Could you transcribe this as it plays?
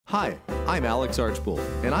Hi, I'm Alex Archbold,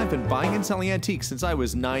 and I've been buying and selling antiques since I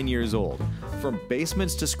was 9 years old. From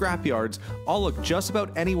basements to scrapyards, I'll look just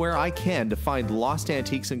about anywhere I can to find lost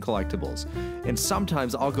antiques and collectibles. And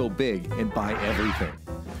sometimes I'll go big and buy everything.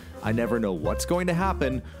 I never know what's going to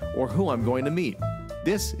happen or who I'm going to meet.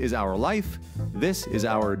 This is our life, this is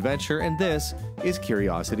our adventure, and this is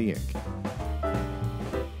Curiosity Inc.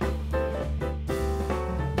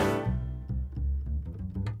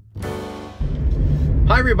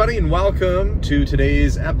 Hi everybody and welcome to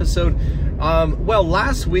today's episode. Well,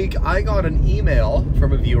 last week I got an email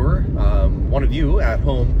from a viewer, one of you at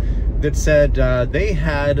home, that said they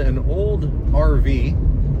had an old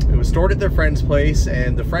RV. It was stored at their friend's place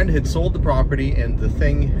and the friend had sold the property and the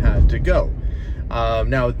thing had to go.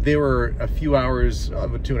 Now they were a few hours,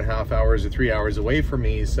 2.5 hours or 3 hours away from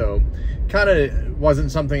me, so kind of wasn't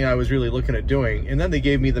something I was really looking at doing. And then they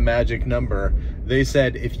gave me the magic number. They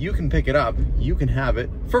said, if you can pick it up, you can have it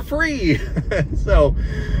for free. So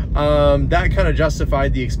that kind of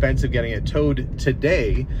justified the expense of getting it towed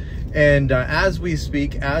today. And as we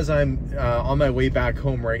speak, as I'm on my way back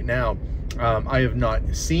home right now, I have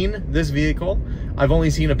not seen this vehicle. I've only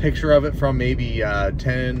seen a picture of it from maybe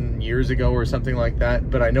 10 years ago or something like that,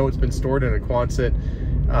 but I know it's been stored in a Quonset.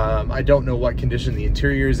 I don't know what condition the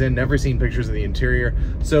interior is in, never seen pictures of the interior.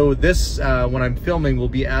 So this, when I'm filming, will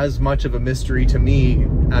be as much of a mystery to me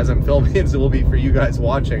as I'm filming as it will be for you guys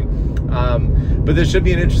watching. But this should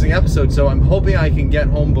be an interesting episode, so I'm hoping I can get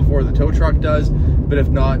home before the tow truck does, but if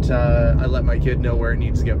not, I let my kid know where it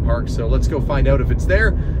needs to get parked. So let's go find out if it's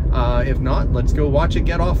there. If not, let's go watch it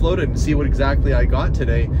get offloaded and see what exactly I got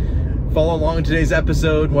today. Follow along in today's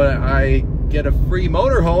episode when I get a free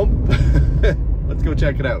motorhome. Let's go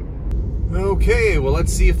check it out. Okay, well,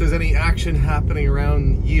 let's see if there's any action happening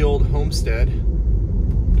around ye old homestead.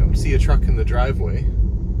 Don't see a truck in the driveway.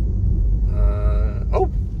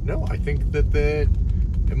 Oh, no, I think that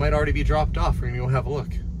it might already be dropped off. We're gonna go have a look.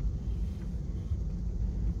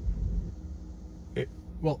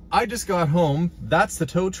 Well, I just got home. That's the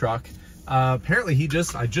tow truck. Apparently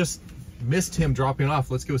I just missed him dropping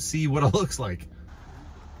off. Let's go see what it looks like.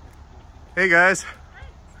 Hey guys.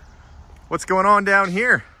 What's going on down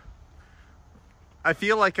here? I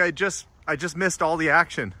feel like I just missed all the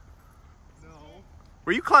action. No.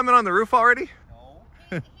 Were you climbing on the roof already? No.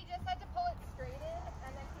 He just had to pull it straight in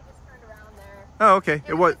and then he just turned around there. Oh, okay.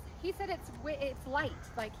 He said it's light.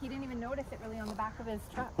 Like he didn't even notice it really on the back of his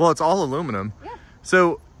truck. Well, it's all aluminum. Yeah.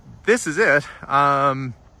 So this is it. It's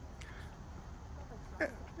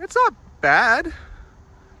not bad.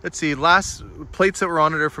 Let's see, last plates that were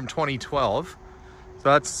on it are from 2012. So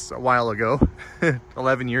that's a while ago,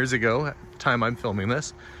 11 years ago, at the time I'm filming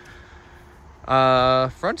this.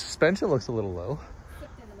 Front suspension looks a little low.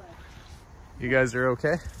 You guys are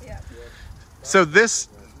okay? Yeah. So this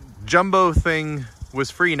jumbo thing was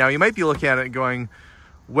free. Now you might be looking at it going,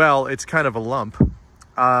 well, it's kind of a lump.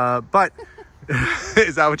 But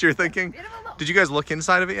is that what you're thinking? Did you guys look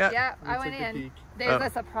inside of it yet? Yeah, I went in. There's a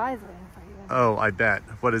surprise waiting for you. Oh, I bet.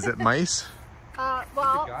 What is it, mice?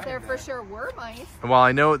 Well, there for sure were mice. Well,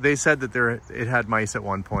 I know they said that it had mice at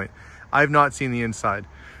one point. I've not seen the inside.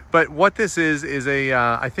 But what this is a,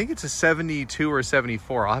 I think it's a 72 or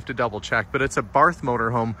 74. I'll have to double check. But it's a Barth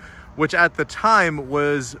motorhome, which at the time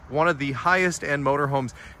was one of the highest end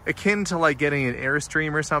motorhomes, akin to like getting an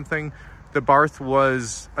Airstream or something. The Barth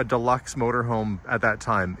was a deluxe motorhome at that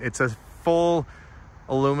time. It's a full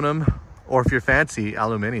aluminum, or if you're fancy,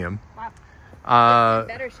 aluminium. Wow. It's in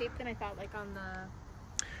better shape than I thought, like on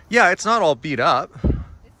the... Yeah, it's not all beat up.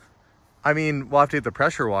 I mean, we'll have to get the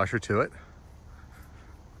pressure washer to it.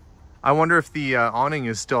 I wonder if the awning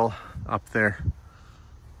is still up there.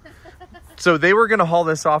 So they were going to haul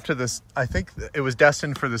this off to this, I think it was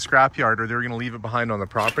destined for the scrapyard, or they were going to leave it behind on the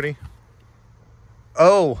property.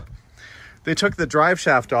 Oh, they took the drive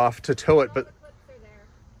shaft off to tow it, but...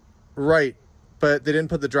 Right, but they didn't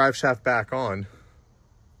put the drive shaft back on.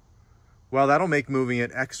 Well, that'll make moving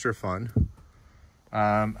it extra fun.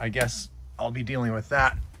 I guess I'll be dealing with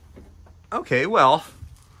that. Okay, well,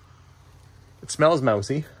 it smells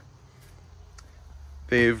mousy.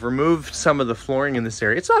 They've removed some of the flooring in this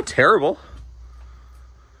area. It's not terrible.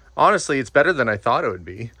 Honestly, it's better than I thought it would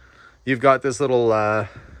be. You've got this little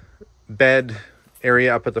bed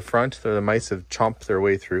area up at the front that the mice have chomped their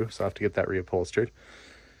way through, so I'll have to get that reupholstered.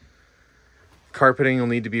 Carpeting will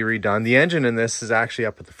need to be redone. The engine in this is actually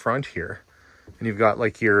up at the front here. And you've got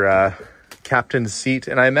like your captain's seat.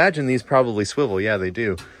 And I imagine these probably swivel. Yeah, they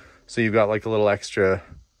do. So you've got like a little extra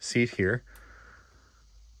seat here.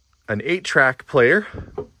 An 8-track player.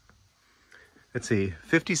 Let's see,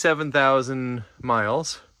 57,000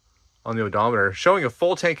 miles on the odometer, showing a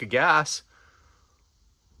full tank of gas.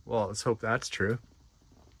 Well, let's hope that's true.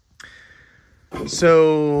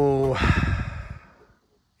 So,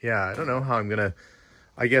 yeah, I don't know how I'm gonna,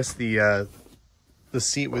 I guess the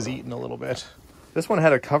seat was eaten a little bit. This one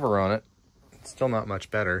had a cover on it. It's still not much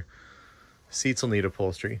better. Seats will need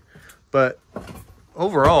upholstery. But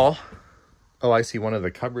overall, oh, I see one of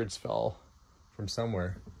the cupboards fell from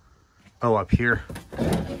somewhere. Oh, up here.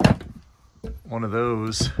 One of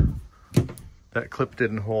those. That clip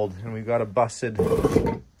didn't hold, and we got a busted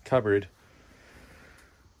cupboard.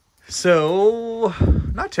 So,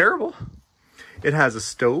 not terrible. It has a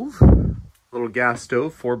stove, a little gas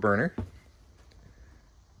stove, 4-burner,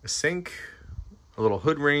 a sink, a little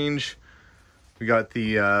hood range. We got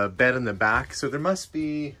the bed in the back, so there must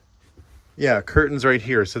be, yeah, curtains right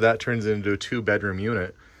here, so that turns into a 2-bedroom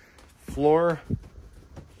unit. Floor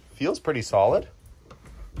feels pretty solid.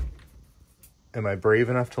 Am I brave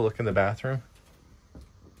enough to look in the bathroom?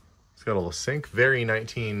 It's got a little sink, very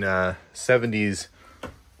 1970s.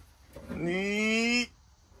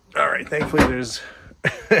 All right, thankfully there's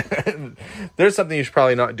there's something you should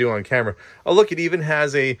probably not do on camera. Oh, look, it even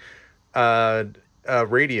has a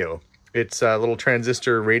radio. It's a little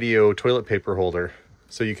transistor radio toilet paper holder,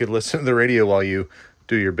 so you could listen to the radio while you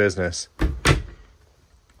do your business.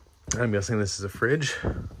 I'm guessing this is a fridge.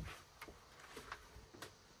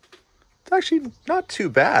 It's actually not too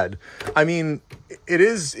bad. I mean, it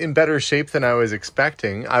is in better shape than I was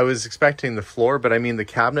expecting. I was expecting the floor, but I mean, the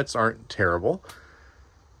cabinets aren't terrible.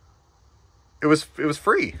 It was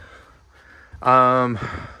free. I'm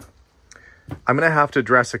gonna have to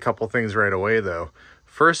address a couple things right away, though.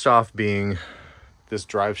 First off being this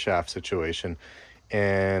drive shaft situation,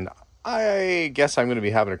 and I guess I'm gonna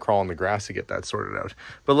be having to crawl in the grass to get that sorted out.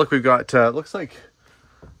 But look, we've got looks like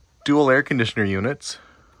dual air conditioner units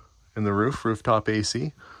in the rooftop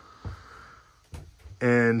AC,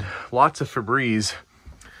 and lots of Febreze.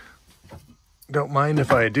 Don't mind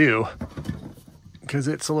if I do, because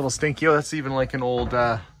it's a little stinky. Oh, that's even like an old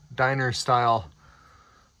diner style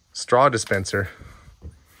straw dispenser.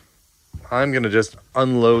 I'm gonna just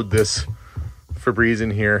unload this Febreze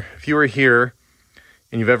in here. If you were here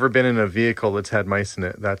and you've ever been in a vehicle that's had mice in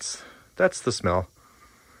it, that's the smell.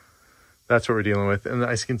 That's what we're dealing with. And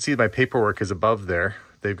as you can see, my paperwork is above there.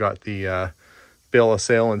 They've got the bill of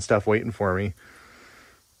sale and stuff waiting for me.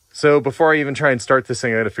 So before I even try and start this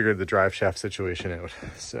thing, I got to figure the drive shaft situation out.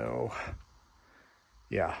 So,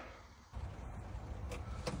 yeah.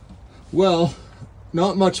 Well,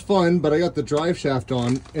 not much fun, but I got the drive shaft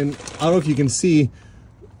on, and I don't know if you can see,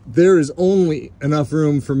 there is only enough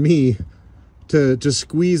room for me to just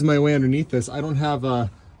squeeze my way underneath this. I don't have I'm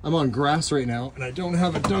on grass right now, and I don't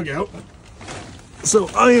have a dugout. So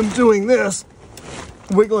I am doing this,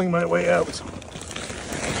 wiggling my way out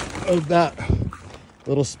of that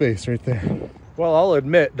little space right there. Well, I'll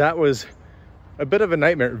admit that was a bit of a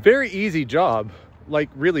nightmare. Very easy job. Like,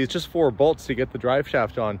 really, it's just 4 bolts to get the drive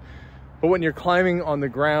shaft on. But when you're climbing on the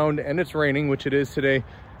ground and it's raining, which it is today,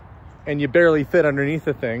 and you barely fit underneath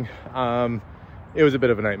the thing, it was a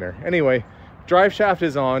bit of a nightmare. Anyway, drive shaft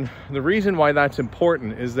is on. The reason why that's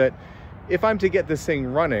important is that if I'm to get this thing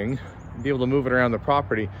running, be able to move it around the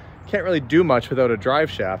property, can't really do much without a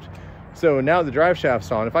drive shaft. So now the drive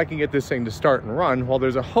shaft's on, if I can get this thing to start and run, well,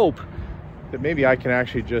 there's a hope that maybe I can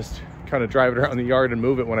actually just kind of drive it around the yard and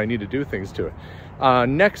move it when I need to do things to it.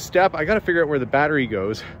 Next step, I got to figure out where the battery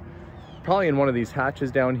goes. Probably in one of these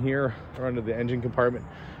hatches down here or under the engine compartment.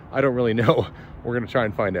 I don't really know. We're going to try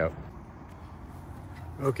and find out.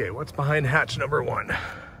 Okay, what's behind hatch number 1?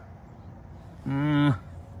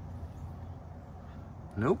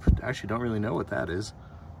 Nope, actually don't really know what that is.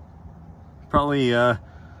 Probably,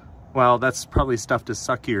 well, that's probably stuff to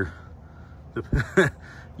suck your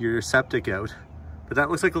septic out. But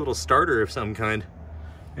that looks like a little starter of some kind.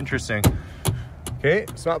 Interesting. Okay,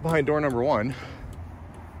 it's not behind door number 1.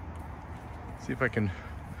 See if I can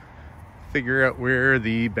figure out where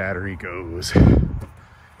the battery goes.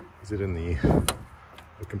 Is it in the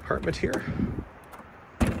compartment here?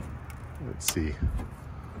 Let's see.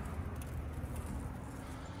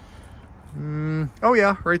 Oh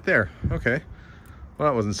yeah, right there. Okay. Well,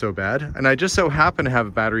 that wasn't so bad. And I just so happen to have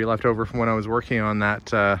a battery left over from when I was working on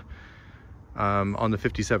that, on the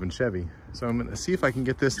 57 Chevy. So I'm gonna see if I can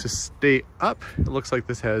get this to stay up. It looks like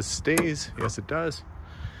this has stays. Yes, it does.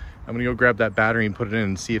 I'm gonna go grab that battery and put it in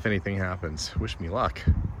and see if anything happens. Wish me luck.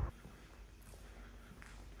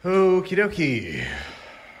 Okie dokie.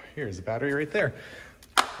 Here's the battery right there.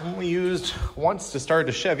 Only used once to start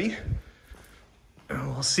a Chevy.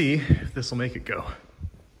 We'll see if this will make it go.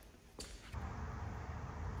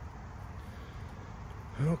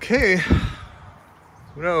 Okay,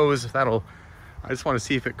 who knows if that'll, I just want to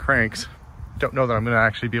see if it cranks. Don't know that I'm going to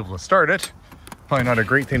actually be able to start it. Probably not a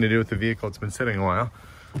great thing to do with the vehicle. It's been sitting a while,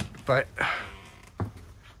 but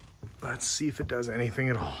let's see if it does anything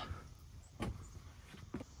at all.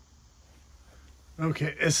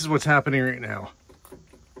 Okay, this is what's happening right now.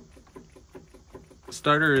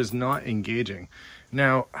 Starter is not engaging.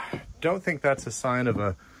 Now, don't think that's a sign of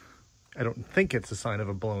a, I don't think it's a sign of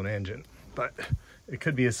a blown engine, but it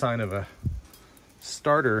could be a sign of a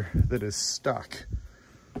starter that is stuck.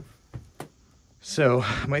 So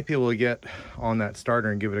I might be able to get on that starter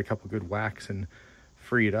and give it a couple good whacks and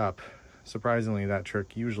free it up. Surprisingly, that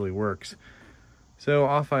trick usually works. So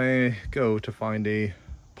off I go to find a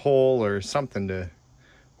pole or something to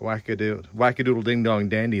wackadoodle ding dong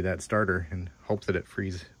dandy that starter and hope that it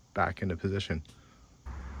frees back into position.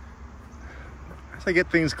 As I get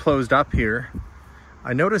things closed up here,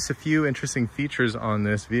 I notice a few interesting features on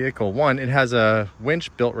this vehicle. One, it has a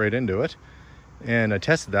winch built right into it, and I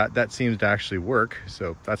tested that. That seems to actually work,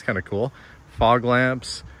 so that's kind of cool. Fog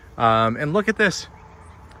lamps, and look at this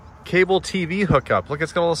cable TV hookup. Look,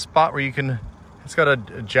 it's got a little spot where you can, it's got a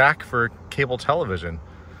jack for cable television.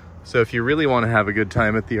 So if you really want to have a good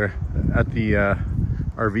time at the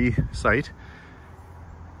RV site,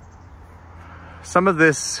 some of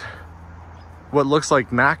this, what looks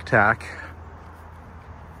like Mac tack,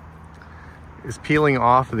 is peeling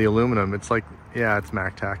off of the aluminum. It's like, yeah, it's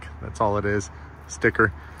Mac tack. That's all it is.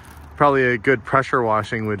 Sticker. Probably a good pressure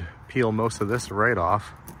washing would peel most of this right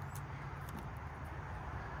off.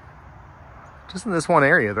 Just in this one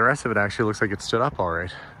area. The rest of it actually looks like it stood up all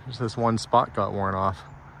right. Just this one spot got worn off.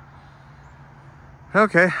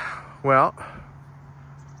 Okay, well,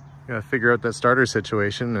 gotta figure out that starter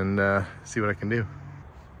situation and see what I can do.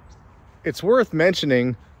 It's worth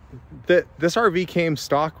mentioning that this RV came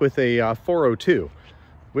stock with a 402,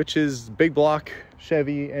 which is big block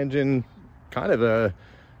Chevy engine, kind of a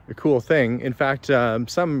cool thing. In fact,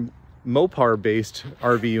 some Mopar based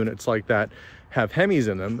RV units like that have Hemis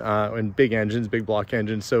in them, and big engines, big block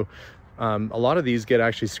engines. So a lot of these get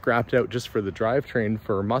actually scrapped out just for the drivetrain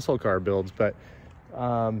for muscle car builds, but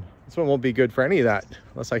this one won't be good for any of that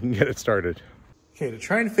unless I can get it started. Okay, to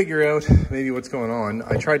try and figure out maybe what's going on,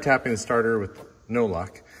 I tried tapping the starter with no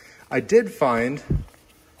luck. I did find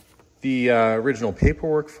the original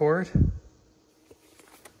paperwork for it.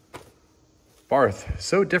 Barth,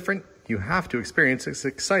 so different, you have to experience this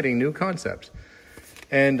exciting new concept.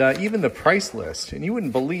 And even the price list, and you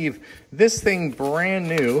wouldn't believe this thing, brand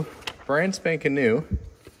new, brand spanking new,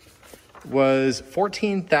 was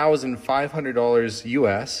 $14,500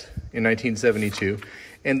 US in 1972,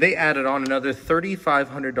 and they added on another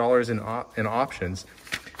 $3,500 in options.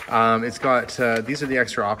 It's got these are the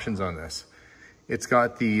extra options on this. It's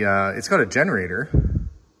got the it's got a generator,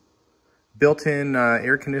 built-in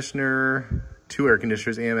air conditioner, 2 air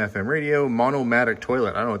conditioners, AM/FM radio, monomatic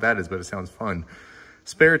toilet. I don't know what that is, but it sounds fun.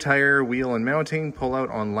 Spare tire, wheel and mounting, pull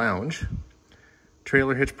out on lounge.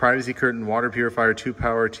 Trailer hitch, privacy curtain, water purifier,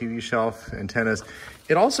 2-power TV shelf, antennas.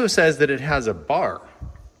 It also says that it has a bar.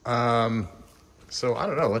 So I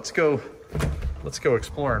don't know. Let's go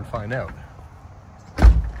explore and find out.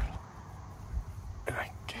 And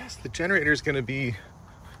I guess the generator is going to be,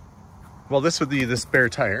 well, this would be the spare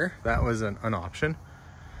tire. That was an option.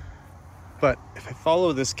 But if I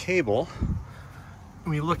follow this cable,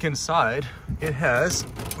 when we look inside, it has,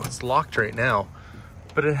 well, it's locked right now,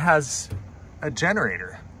 but it has a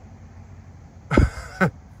generator.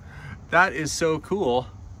 That is so cool.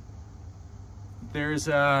 There's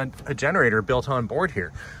a generator built on board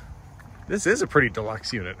here. This is a pretty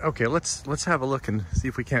deluxe unit. Okay, let's have a look and see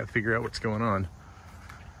if we can't figure out what's going on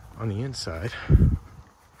the inside.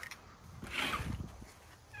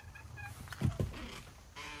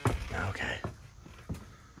 Okay.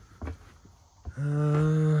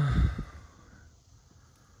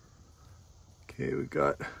 Okay, we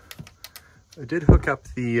got, I did hook up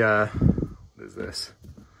the, what is this?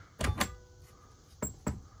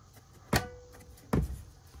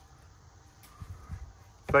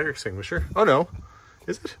 Fire extinguisher. Oh no,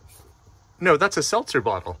 is it? No, that's a seltzer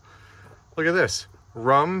bottle. Look at this.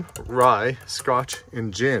 Rum, rye, scotch,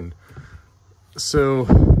 and gin. So,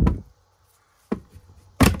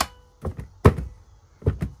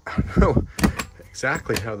 I don't know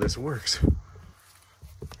exactly how this works.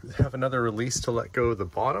 Does it have another release to let go of the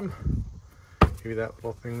bottom? Maybe that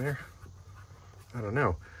little thing there? I don't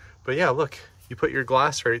know. But yeah, look, you put your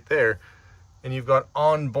glass right there and you've got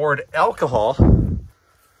onboard alcohol,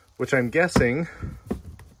 which I'm guessing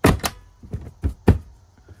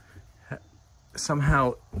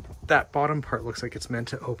somehow that bottom part looks like it's meant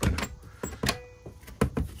to open.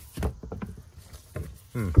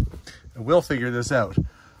 We'll figure this out.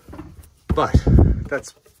 But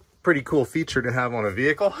that's a pretty cool feature to have on a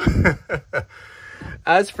vehicle.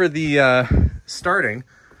 As for the starting,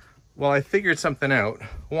 well, I figured something out.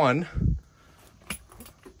 One,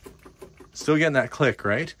 still getting that click,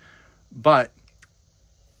 right? But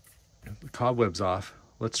the cobweb's off.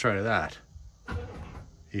 Let's try that.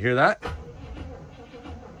 You hear that?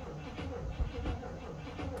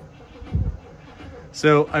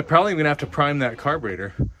 So I probably am gonna have to prime that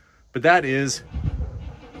carburetor, but that's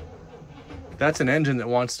an engine that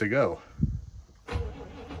wants to go.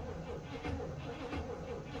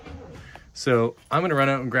 So I'm gonna run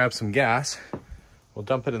out and grab some gas. We'll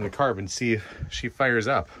dump it in the carb and see if she fires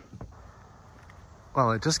up.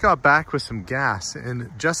 Well, I just got back with some gas, and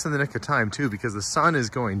just in the nick of time too, because the sun is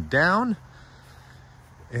going down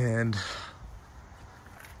and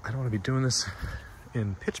I don't want to be doing this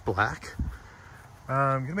in pitch black.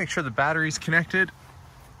 I'm gonna make sure the battery's connected,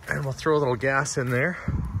 and we'll throw a little gas in there.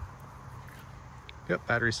 Yep,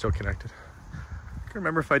 battery's still connected. I can't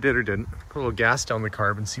remember if I did or didn't. Put a little gas down the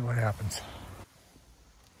carb and see what happens.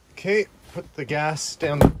 Okay, put the gas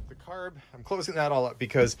down the carb. I'm closing that all up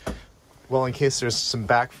because, well, in case there's some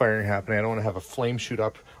backfiring happening, I don't want to have a flame shoot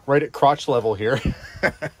up right at crotch level here.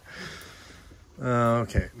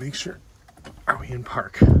 Okay, make sure. Are we in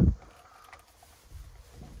park?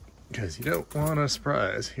 Because you don't want a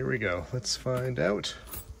surprise. Here we go. Let's find out.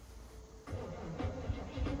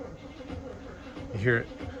 You hear it?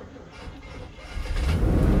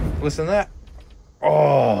 Listen to that.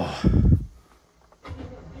 Oh.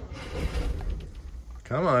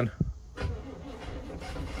 Come on.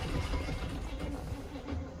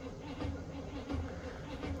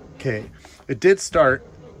 Okay, it did start.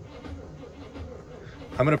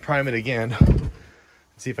 I'm gonna prime it again and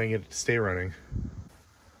see if I can get it to stay running.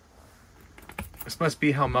 This must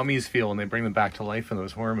be how mummies feel when they bring them back to life in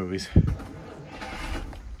those horror movies.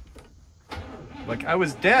 Like, I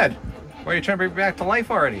was dead. Why are you trying to bring me back to life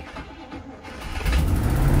already?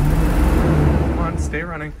 Come on, stay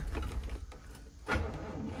running.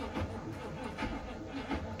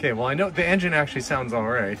 Okay, well, I know the engine actually sounds all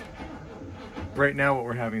right. Right now what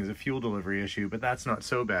we're having is a fuel delivery issue, but that's not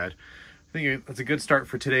so bad. I think that's a good start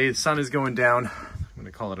for today. The sun is going down. I'm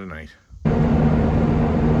gonna call it a night.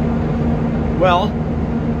 Well,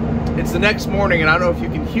 it's the next morning, and I don't know if you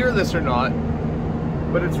can hear this or not,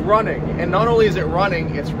 but it's running. And not only is it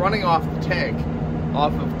running off the tank,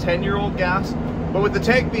 off of 10-year-old gas. But with the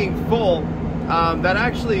tank being full, that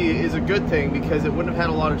actually is a good thing because it wouldn't have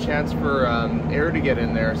had a lot of chance for air to get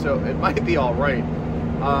in there. So it might be all right.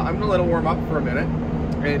 I'm gonna let it warm up for a minute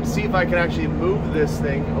and see if I can actually move this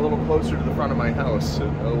thing a little closer to the front of my house. So,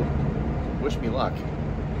 wish me luck.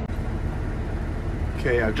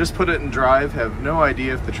 Okay, I've just put it in drive. Have no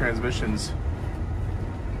idea if the transmission's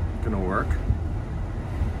gonna work.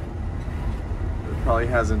 It probably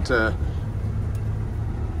hasn't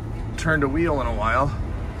turned a wheel in a while.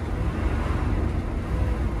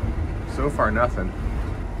 So far, nothing.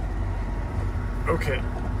 Okay.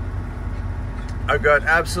 I've got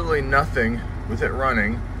absolutely nothing with it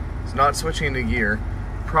running. It's not switching into gear.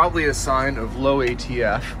 Probably a sign of low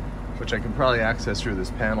ATF, which I can probably access through this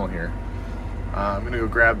panel here. I'm gonna go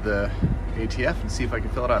grab the ATF and see if I can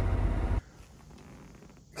fill it up.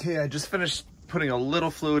 Okay, I just finished putting a little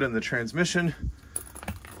fluid in the transmission.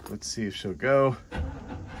 Let's see if she'll go.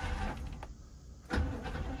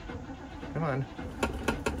 Come on.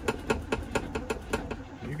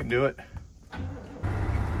 You can do it.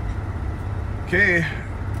 Okay,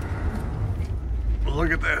 look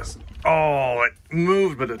at this. Oh, it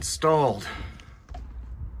moved, but it stalled.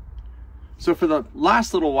 So for the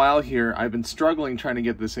last little while here, I've been struggling trying to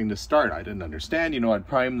get this thing to start. I didn't understand, you know, I'd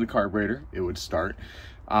prime the carburetor, it would start,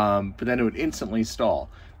 but then it would instantly stall.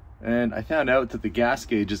 And I found out that the gas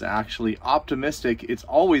gauge is actually optimistic. It's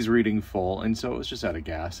always reading full, and so it was just out of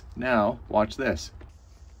gas. Now, watch this.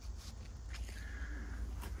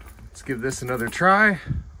 Let's give this another try.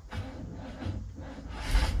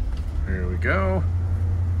 Here we go.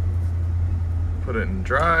 Put it in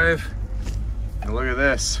drive. And look at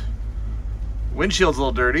this. Windshield's a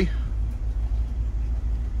little dirty,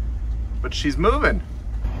 but she's moving.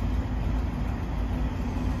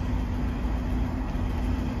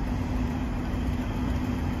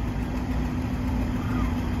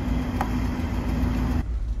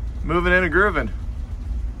 Moving in and grooving.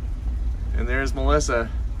 And there's Melissa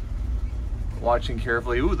watching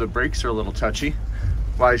carefully. Ooh, the brakes are a little touchy.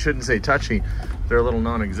 Well, I shouldn't say touchy. They're a little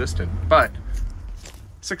non-existent, but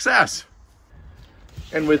success.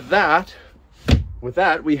 And with that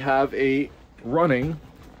we have a running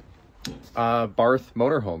Barth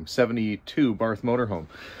Motorhome, 72 Barth Motorhome.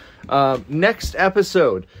 Next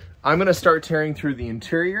episode, I'm going to start tearing through the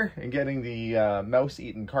interior and getting the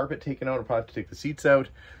mouse-eaten carpet taken out. I'll probably have to take the seats out.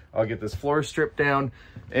 I'll get this floor stripped down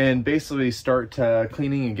and basically start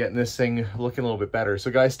cleaning and getting this thing looking a little bit better.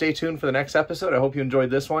 So guys, stay tuned for the next episode. I hope you enjoyed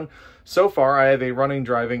this one. So far, I have a running,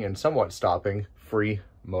 driving, and somewhat stopping free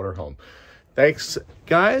motorhome. Thanks,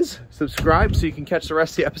 guys. Subscribe so you can catch the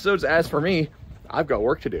rest of the episodes. As for me, I've got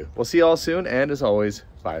work to do. We'll see you all soon, and as always,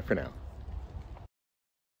 bye for now.